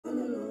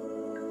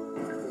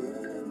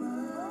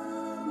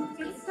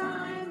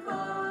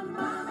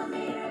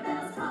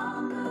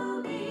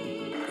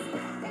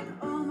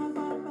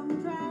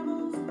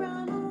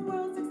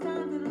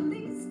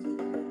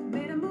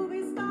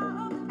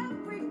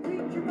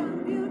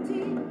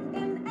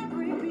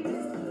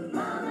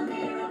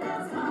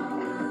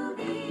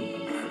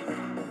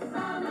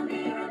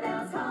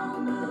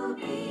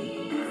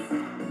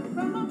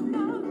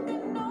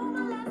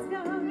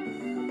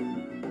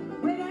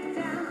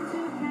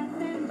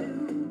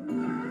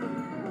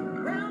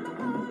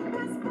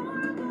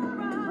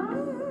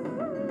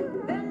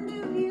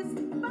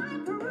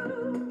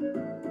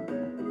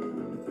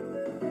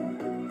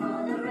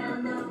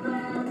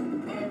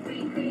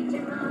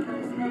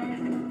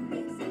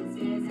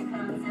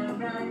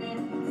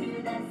running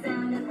to the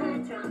sound of her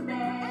trumpet.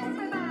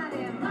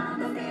 Everybody!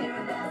 Mama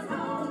Mirabelle's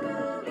home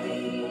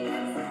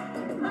movies.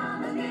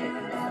 Mama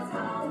Mirabelle's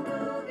home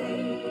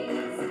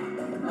movies.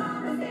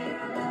 Mama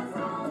Mirabelle's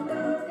home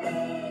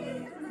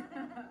movies.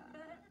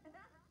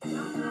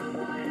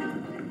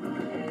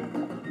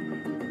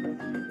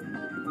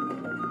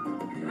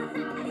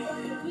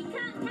 You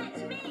can't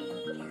catch me.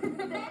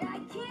 Bet I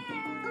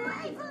can.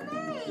 Wait for me.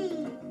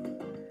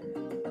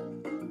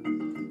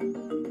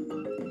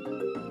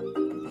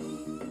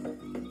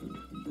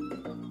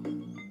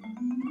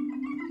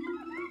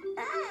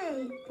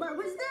 Hey, what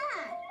was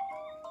that?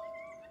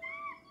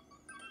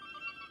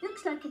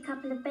 Looks like a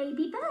couple of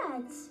baby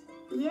birds.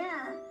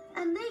 Yeah,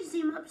 and they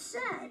seem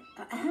upset.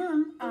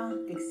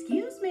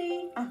 Excuse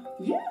me.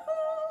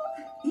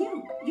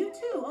 Yoo-hoo! You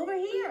too, over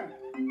here.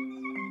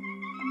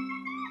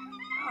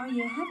 Are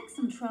you having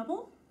some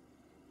trouble?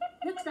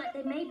 Looks like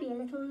they may be a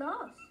little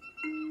lost.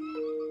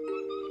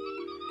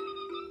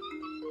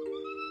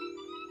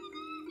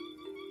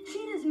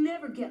 Cheetahs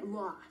never get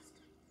lost.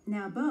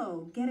 Now,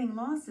 Bo, getting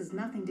lost is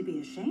nothing to be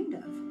ashamed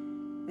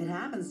of. It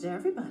happens to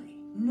everybody.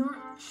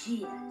 Not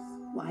cheetahs.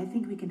 Well, I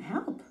think we can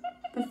help.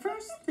 But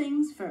first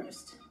things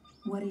first.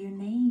 What are your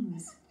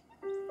names?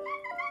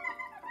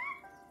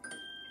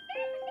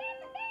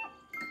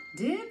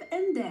 Dib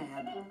and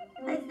Dab.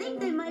 I think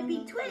they might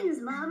be twins,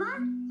 Mama.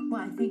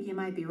 Well, I think you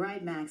might be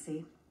right,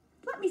 Maxie.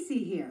 Let me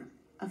see here.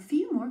 A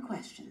few more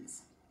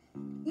questions.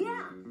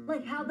 Yeah,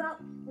 like how about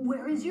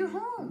where is your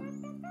home?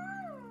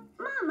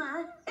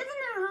 Mama,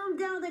 isn't our home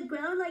down the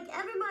ground like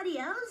everybody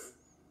else?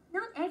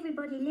 Not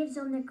everybody lives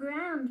on the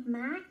ground,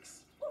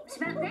 Max. It's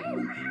about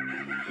them.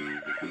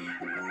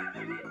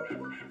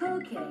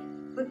 Okay,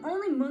 but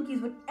only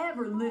monkeys would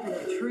ever live in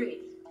a tree.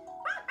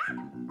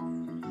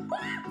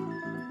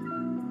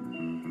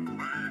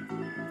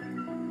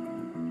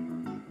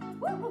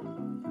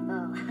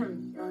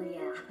 Oh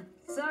yeah.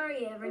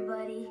 Sorry,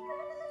 everybody.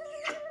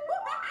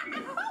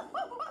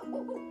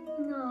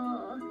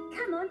 No,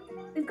 come on.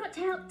 We've got to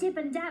help Dib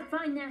and Dab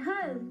find their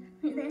home.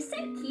 They're so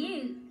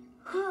cute.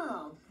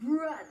 Oh,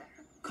 brother.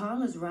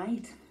 Carla's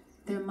right.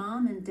 Their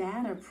mom and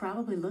dad are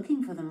probably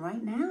looking for them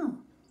right now.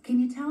 Can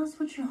you tell us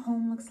what your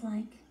home looks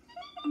like?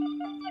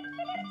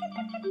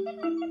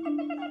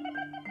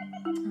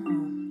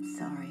 Oh,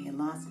 sorry, you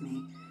lost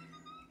me.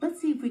 Let's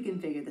see if we can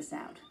figure this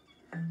out.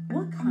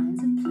 What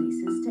kinds of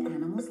places do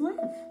animals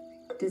live?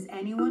 Does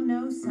anyone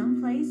know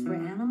some place where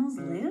animals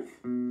live?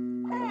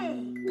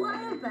 Hey,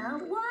 what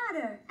about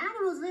water?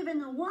 Animals live in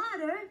the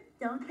water,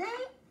 don't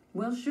they?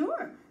 Well,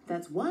 sure.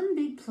 That's one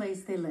big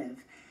place they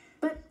live.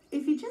 But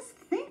if you just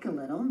think a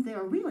little, there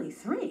are really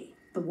three.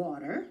 The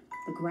water,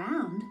 the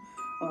ground,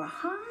 or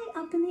high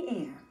up in the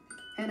air.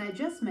 And I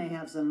just may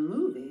have some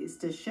movies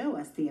to show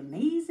us the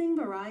amazing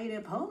variety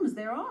of homes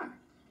there are.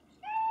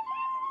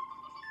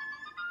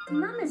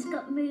 Mama's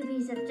got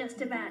movies of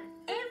just about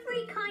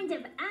every kind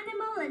of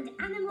animal and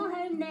animal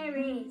home there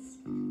is.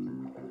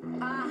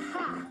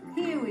 Aha!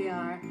 Here we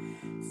are.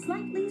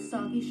 Slightly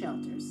soggy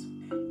shelters.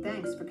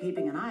 Thanks for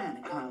keeping an eye on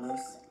it,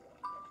 Carlos.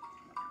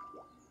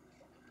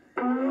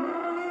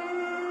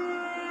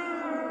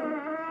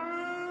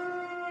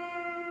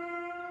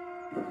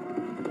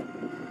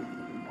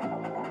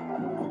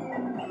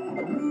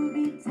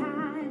 Movie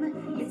time,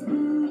 it's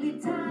movie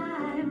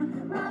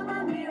time.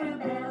 Mama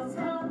Mirabelle's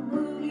home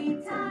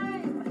movie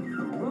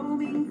time.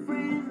 Roaming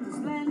friends,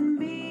 lend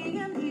me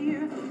an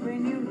ear.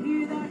 When you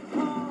hear that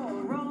call,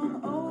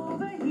 roam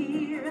over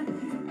here.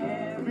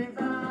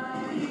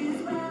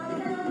 Everybody's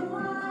welcome,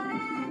 one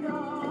and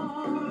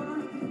all.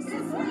 So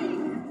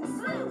swing,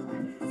 swoop,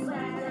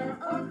 slide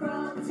or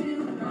crawl to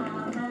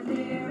Mama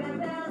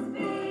Mirabelle's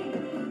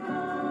big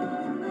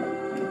home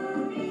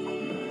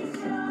movie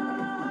show.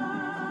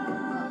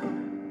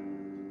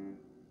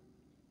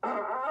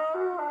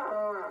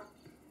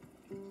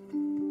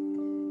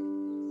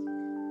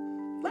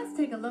 Let's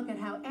take a look at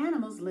how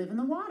animals live in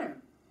the water.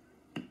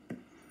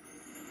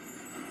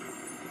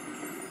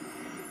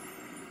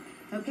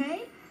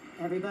 Okay,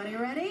 everybody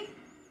ready?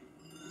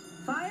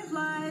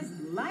 Fireflies,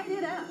 light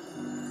it up.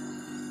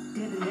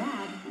 Dib and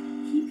Dab,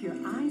 keep your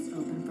eyes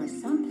open for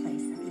some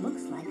place that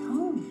looks like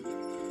home.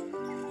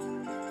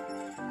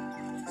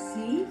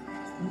 See?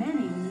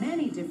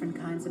 Many different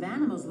kinds of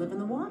animals live in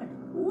the water.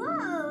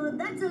 Whoa,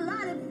 that's a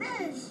lot of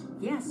fish.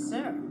 Yes,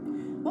 sir.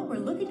 What we're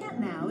looking at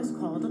now is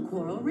called a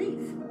coral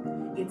reef.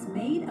 It's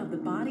made of the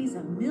bodies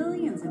of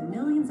millions and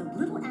millions of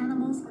little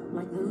animals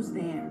like those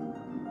there.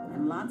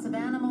 And lots of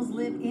animals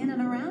live in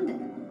and around it,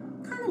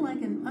 kind of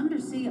like an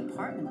undersea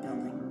apartment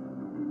building.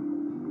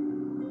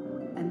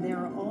 And there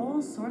are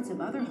all sorts of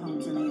other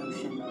homes in the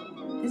ocean.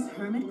 This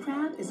hermit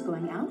crab is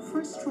going out for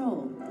a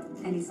stroll,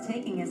 and he's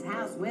taking his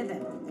house with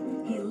him.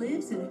 He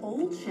lives in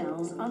old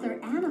shells other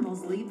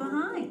animals leave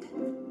behind.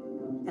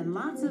 And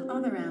lots of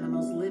other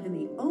animals live in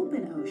the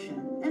open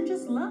ocean and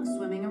just love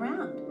swimming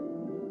around.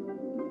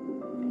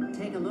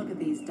 Take a look at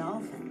these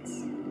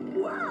dolphins.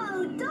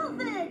 Whoa,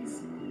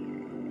 dolphins!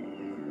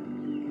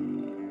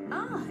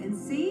 Ah, and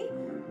see?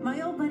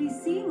 My old buddy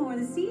Seymour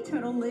the sea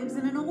turtle lives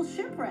in an old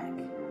shipwreck.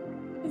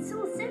 It's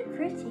all so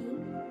pretty.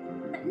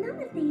 But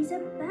none of these are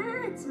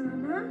birds,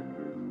 Mama.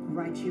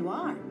 Right you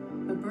are.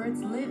 But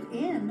birds live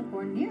in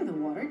or near the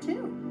water,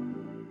 too.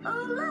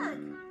 Oh, look!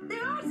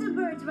 There are some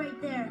birds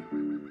right there.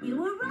 You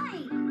were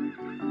right.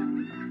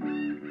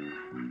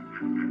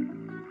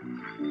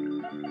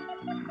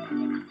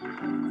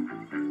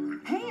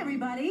 Hey,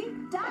 everybody!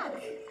 Duck!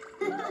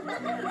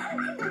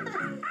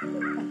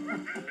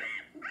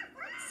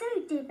 So,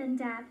 Dib and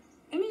Dab,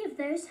 any of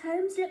those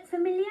homes look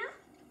familiar?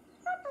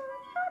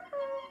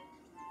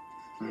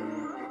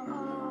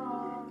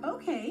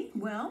 Okay,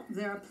 well,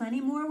 there are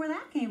plenty more where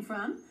that came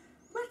from.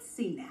 Let's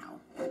see now.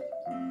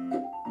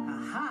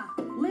 Aha!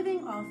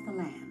 Living off the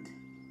land.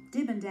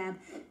 Dib and Dab,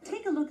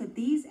 take a look at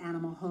these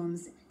animal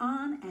homes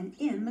on and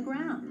in the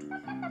ground.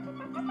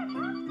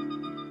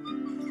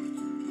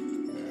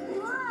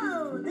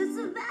 Whoa, the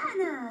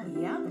savannah!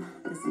 Yep,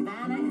 the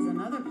savannah is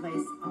another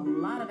place a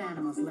lot of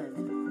animals live.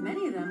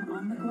 Many of them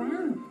on the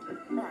ground.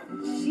 A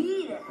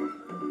cheetah.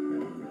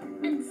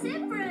 And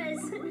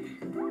zebras!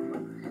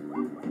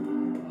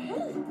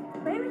 Hey,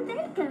 where are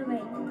they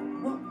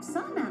going? Well,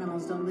 some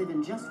animals don't live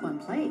in just one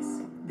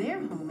place. Their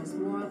home is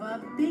more of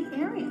a big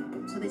area,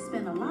 so they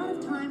spend a lot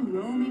of time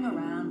roaming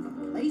around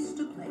from place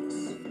to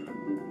place.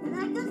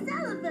 Like those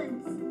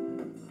elephants.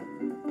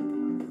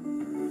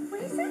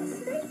 Where's that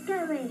snake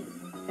going?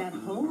 That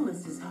hole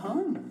is his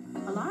home.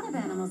 A lot of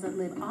animals that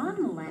live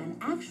on the land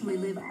actually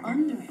live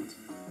under it.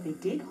 They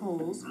dig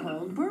holes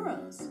called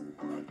burrows,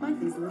 like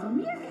these little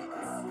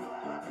meerkats.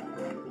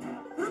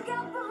 Look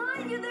out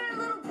behind you there,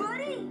 little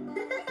buddy!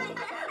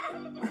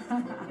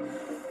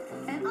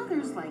 And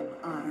others, like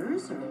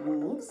otters or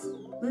wolves,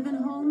 live in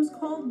homes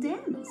called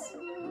dens.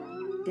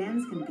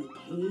 Dens can be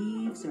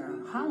caves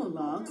or hollow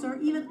logs or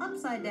even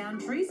upside-down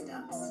tree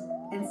stumps.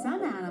 And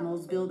some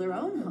animals build their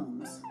own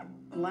homes,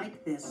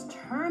 like this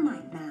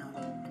termite mound.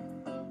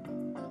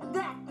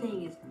 That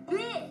thing is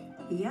big!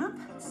 Yup,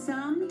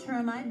 some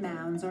termite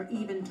mounds are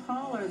even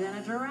taller than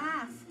a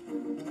giraffe.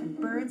 And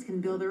birds can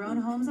build their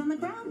own homes on the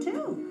ground,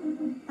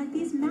 too, like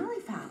these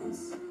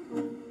malleefowls.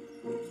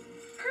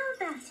 How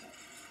about it?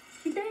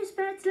 Do those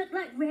birds look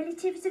like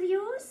relatives of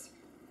yours?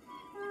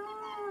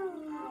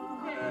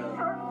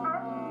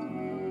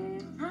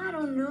 I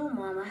don't know,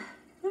 Mama.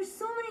 There's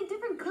so many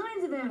different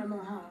kinds of animal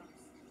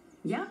homes.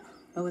 Yup,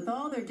 but with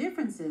all their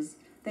differences,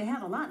 they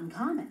have a lot in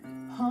common.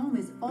 Home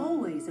is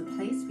always a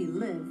place we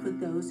live with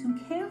those who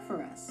care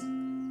for us.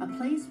 A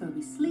place where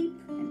we sleep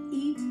and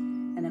eat,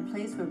 and a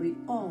place where we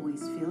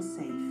always feel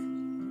safe.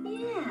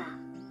 Yeah,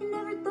 I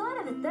never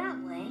thought of it that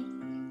way.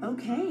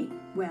 Okay,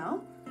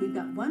 well, we've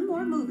got one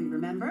more movie,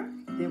 remember?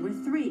 There were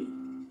 3.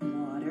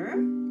 Water,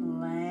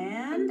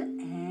 land,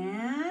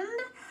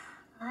 and...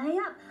 High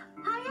up,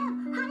 high up,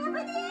 high up in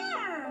the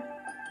air!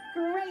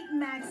 Great,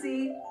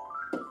 Maxie!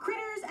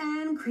 Critters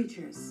and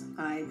creatures,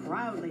 I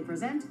proudly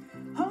present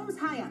Homes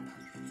High Up.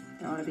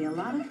 There ought to be a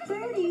lot of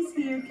birdies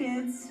here,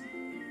 kids.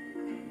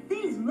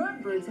 These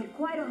mudbirds have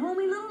quite a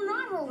homey little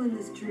knothole in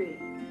this tree.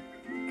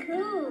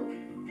 Cool.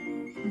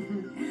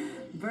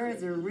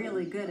 Birds are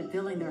really good at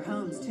building their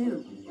homes,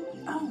 too.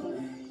 Oh,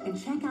 and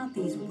check out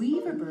these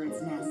weaver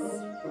birds'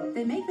 nests.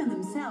 They make them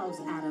themselves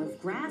out of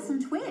grass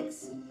and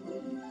twigs.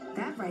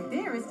 That right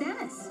there is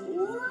Dennis.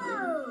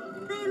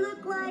 Whoa! They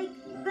look like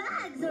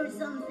bags or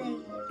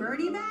something.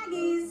 Birdie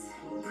baggies.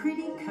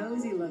 Pretty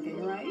cozy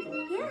looking, right?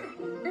 Yeah,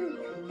 and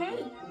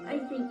hey, I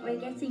think we're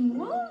getting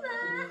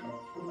warmer.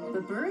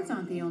 But birds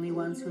aren't the only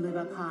ones who live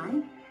up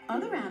high.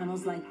 Other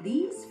animals like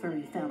these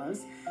furry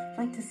fellows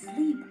like to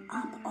sleep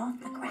up off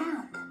the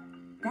ground.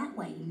 That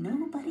way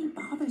nobody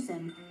bothers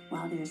them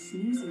while they're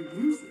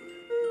snoozing-woozing.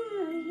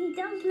 He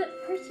does look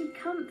pretty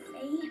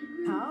comfy.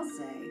 I'll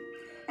say.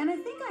 And I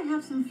think I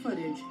have some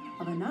footage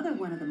of another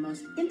one of the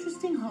most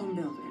interesting home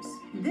builders.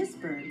 This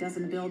bird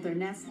doesn't build their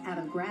nest out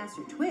of grass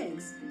or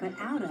twigs, but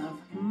out of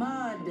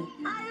mud.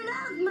 I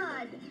love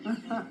mud!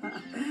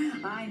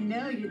 I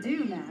know you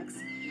do, Max.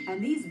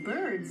 And these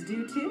birds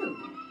do too.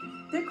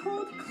 They're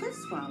called cliff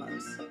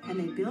swallows, and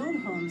they build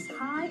homes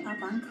high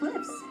up on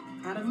cliffs,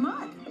 out of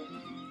mud.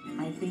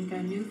 I think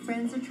our new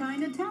friends are trying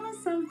to tell us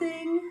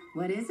something.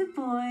 What is it,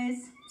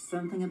 boys?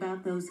 Something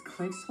about those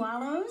cliff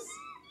swallows?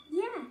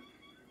 Yeah,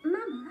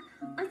 Mama,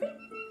 I think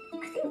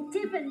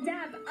Dib and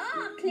Dab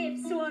are cliff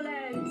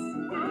swallows.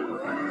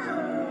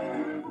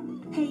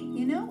 Hey,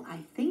 you know,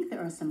 I think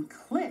there are some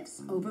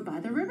cliffs over by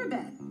the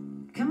riverbed.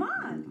 Come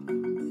on.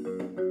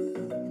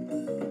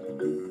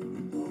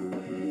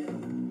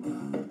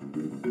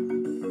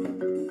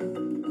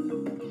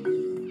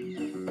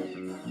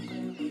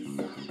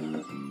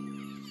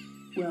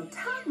 Well,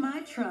 top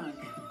my trunk.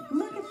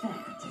 Look at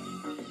that.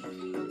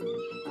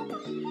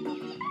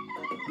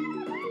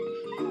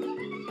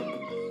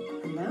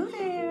 Hello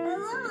there.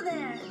 Hello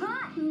there!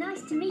 Hi,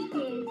 nice to meet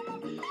you.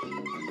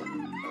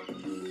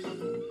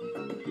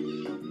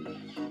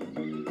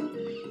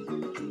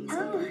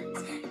 Oh,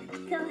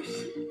 gosh,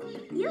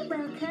 you're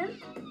welcome.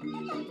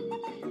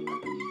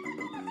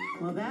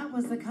 Well, that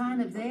was the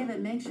kind of day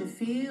that makes you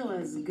feel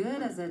as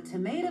good as a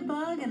tomato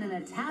bug in an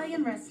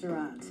Italian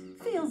restaurant.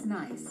 feels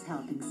nice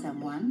helping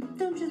someone,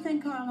 don't you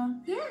think, Carla?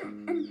 Yeah,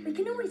 and we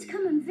can always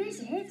come and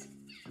visit.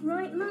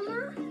 Right,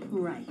 Mama?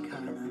 Right,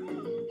 Carla.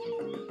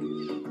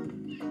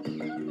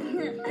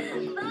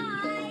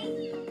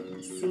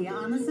 Bye! See you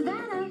on the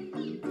savannah.